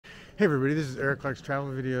Hey everybody, this is Eric Clark's Travel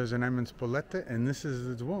Videos and I'm in Spoleto and this is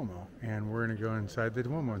the Duomo and we're going to go inside the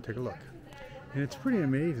Duomo and take a look. And it's pretty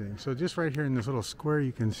amazing. So just right here in this little square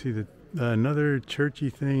you can see another churchy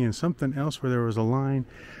thing and something else where there was a line.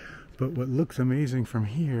 But what looks amazing from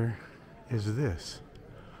here is this.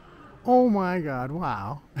 Oh my God,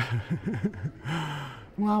 wow.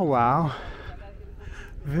 Wow.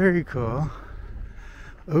 Very cool.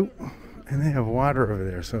 Oh, and they have water over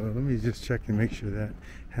there. So let me just check and make sure that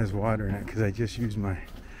has water in it because I just used my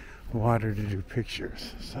water to do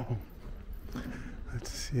pictures. So let's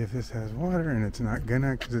see if this has water, and it's not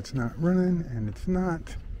gonna because it's not running and it's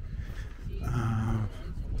not.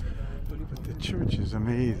 But the church is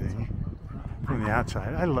amazing from the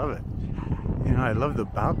outside. I love it. You know, I love the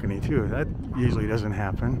balcony too. That usually doesn't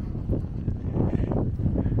happen.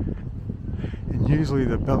 And usually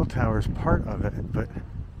the bell tower is part of it, but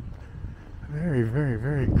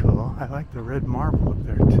very cool. I like the red marble up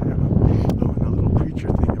there too. Oh, and the little preacher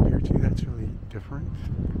thing up here too. That's really different.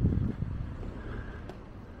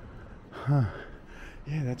 Huh.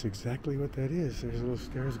 Yeah, that's exactly what that is. There's little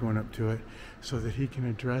stairs going up to it so that he can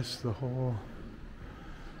address the whole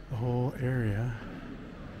area.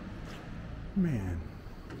 Man.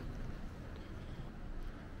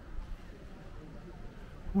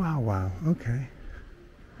 Wow. Okay.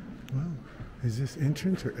 Well, is this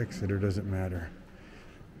entrance or exit or does it matter?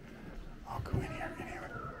 I'll go in here anyway.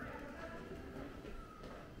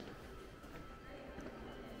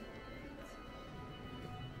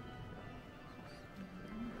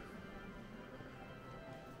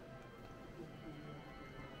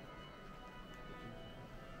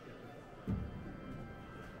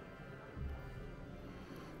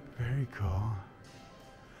 Very cool.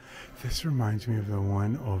 This reminds me of the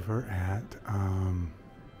one over at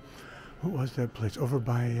what was that place? Over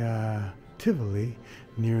by Tivoli,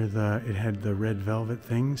 near it had the red velvet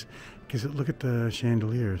things. Because look at the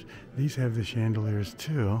chandeliers. These have the chandeliers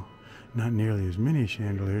too. Not nearly as many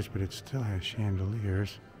chandeliers, but it still has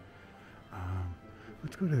chandeliers.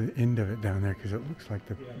 Let's go to the end of it down there because it looks like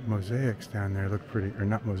the mosaics down there look pretty, or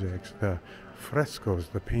not mosaics, the frescoes,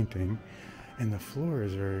 the painting. And the floor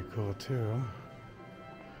is very cool too.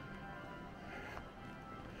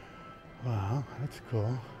 Wow, that's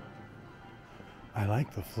cool. I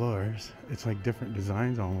like the floors. It's like different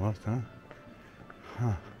designs almost, huh?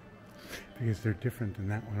 Because they're different than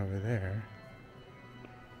that one over there.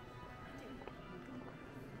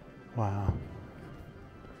 Wow.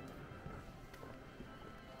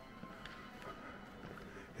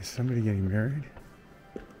 Is somebody getting married?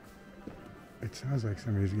 It sounds like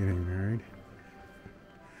somebody's getting married.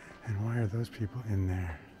 And why are those people in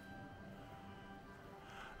there?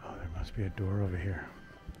 Oh, there must be a door over here.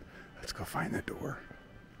 Let's go find the door.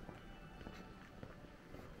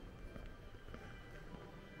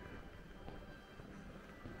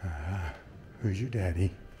 Who's your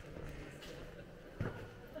daddy?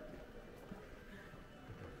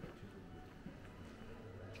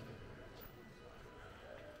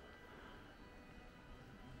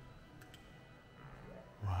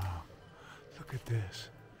 Wow. Look at this.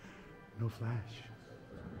 No flash.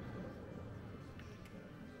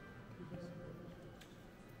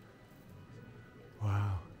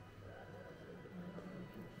 Wow.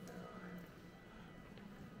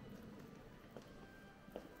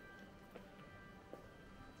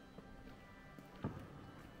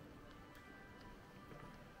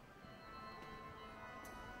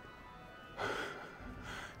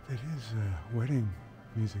 That is wedding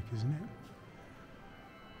music, isn't it?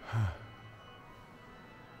 Huh.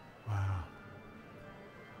 Wow.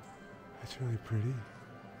 That's really pretty.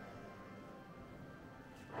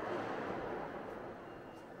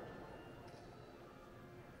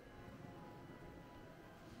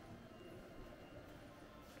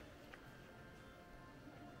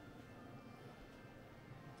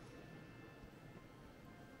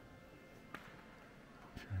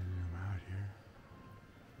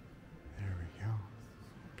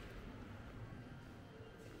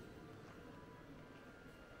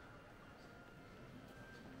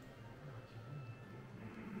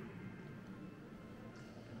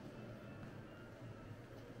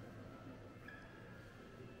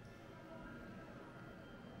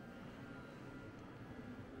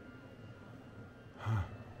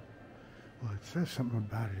 Well, it says something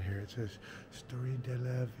about it here. It says Story de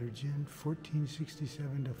la Virgin,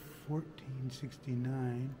 1467 to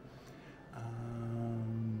 1469.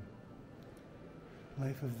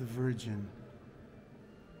 Life of the Virgin.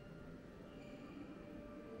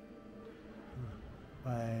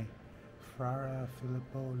 By Fra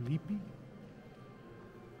Filippo Lippi.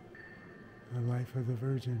 The Life of the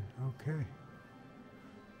Virgin. Okay.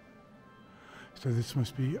 So this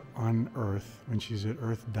must be on Earth, when she's at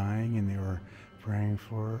Earth dying and they were praying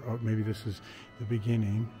for her. Or maybe this is the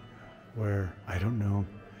beginning where, I don't know,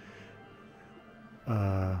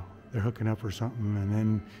 they're hooking up or something and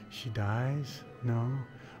then she dies? No?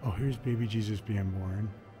 Oh, here's baby Jesus being born.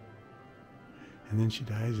 And then she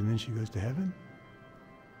dies and then she goes to heaven?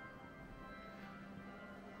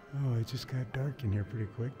 Oh, it just got dark in here pretty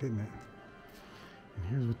quick, didn't it? And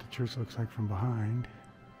here's what the church looks like from behind.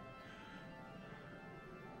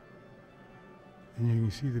 And you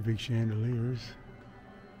can see the big chandeliers.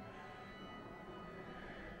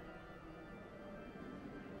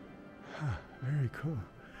 Huh, very cool.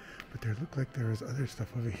 But there looked like there was other stuff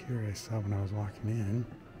over here I saw when I was walking in.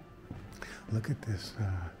 Look at this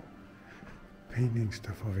painting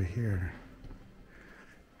stuff over here.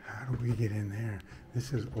 How do we get in there?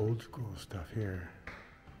 This is old school stuff here.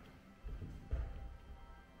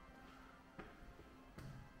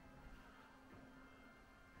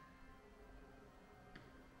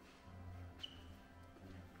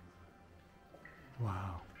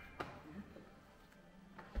 Wow.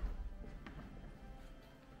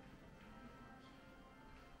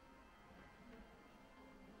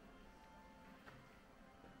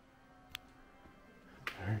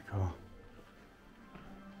 Very cool.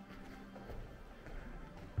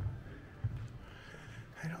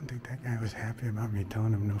 I don't think that guy was happy about me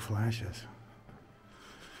telling him no flashes.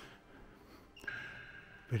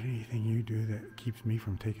 But anything you do that keeps me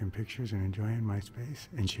from taking pictures and enjoying my space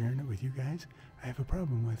and sharing it with you guys, I have a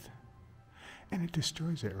problem with. And it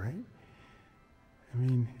destroys it, right? I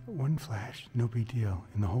mean, one flash, no big deal.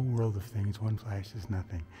 In the whole world of things, one flash is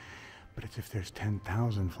nothing. But it's if there's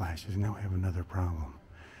 10,000 flashes, now I have another problem.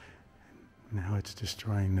 Now it's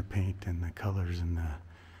destroying the paint and the colors and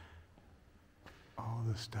all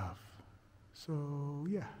the stuff. So,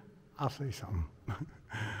 yeah, I'll say something.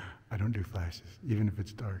 I don't do flashes, even if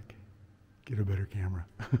it's dark. Get a better camera.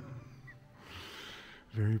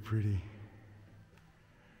 Very pretty.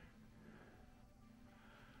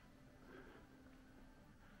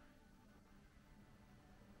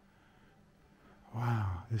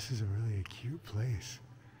 Wow, this is a really cute place.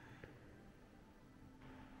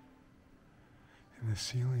 And the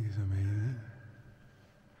ceiling is amazing.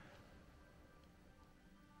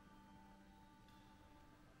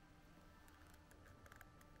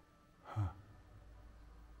 Huh.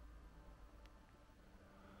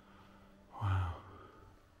 Wow.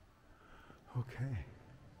 Okay.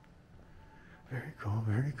 Very cool,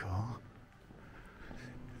 very cool.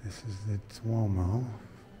 This is the Duomo.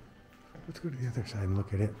 Let's go to the other side and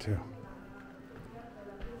look at it too.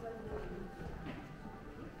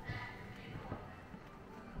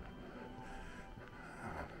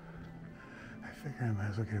 I figure I might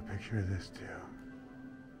as well get a picture of this too.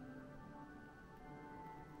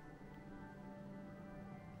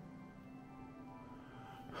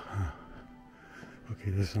 Huh.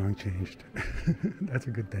 Okay, the song changed. That's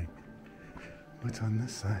a good thing. What's on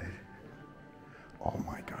this side? Oh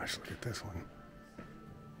my gosh, look at this one.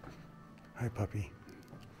 Hi, puppy.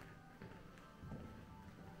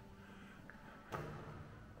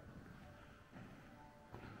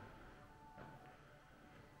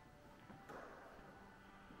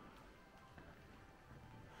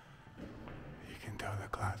 You can tell the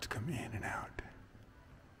clouds come in and out.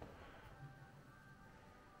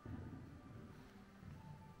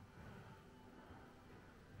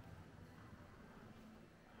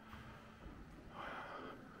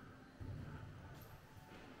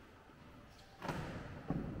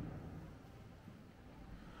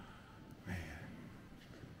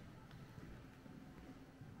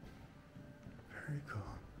 Very cool.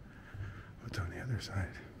 What's on the other side?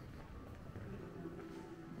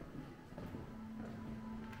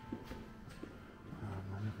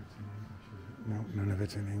 None of it's in English. No, none of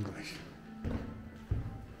it's in English.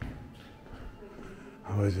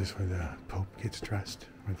 Oh, is this where the Pope gets dressed?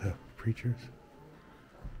 Or the preachers?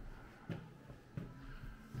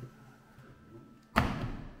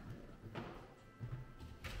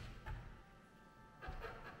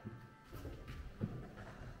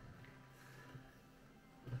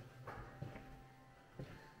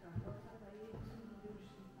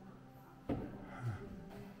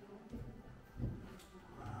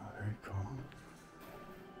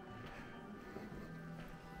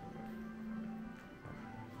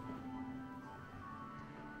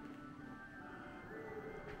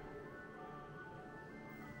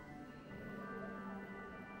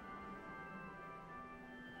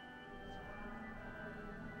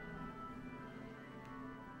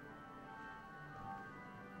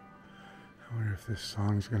 I wonder if this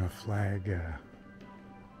song's gonna flag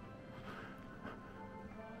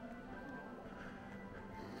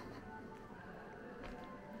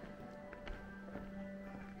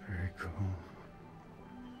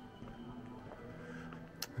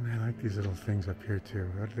these little things up here too.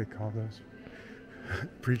 What do they call those?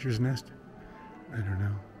 Preacher's nest? I don't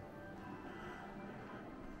know.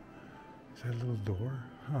 Is that a little door?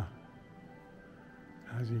 Huh.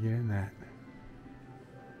 How does he get in that?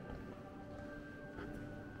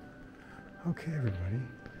 Okay, everybody.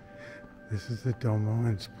 This is the Duomo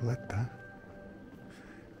in Spoleto.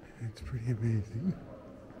 It's pretty amazing.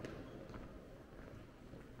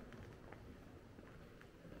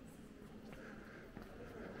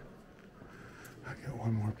 I'll get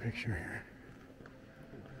one more picture here.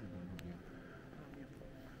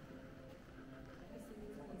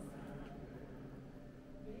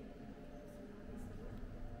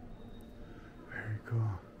 Very cool.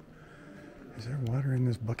 Is there water in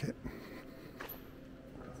this bucket?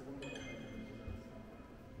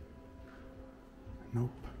 Nope.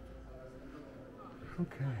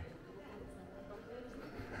 Okay.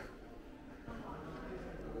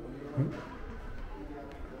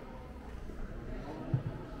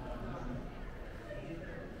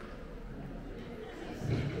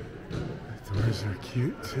 The doors are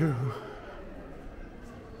cute too.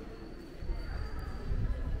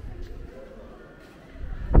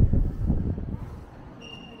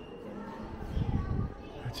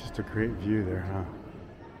 That's just a great view there, huh?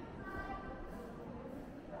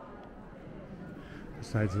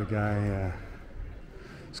 Besides the guy,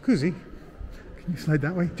 scusi, can you slide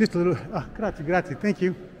that way? Just a little, grazie, grazie, thank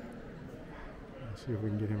you. Let's see if we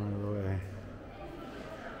can get him out of the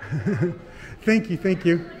way. Thank you, thank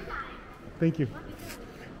you. Thank you.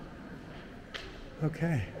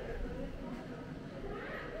 Okay.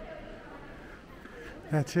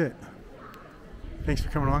 That's it. Thanks for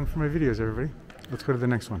coming along for my videos, everybody. Let's go to the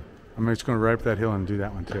next one. I'm just going to ride up that hill and do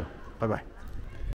that one too. Bye-bye.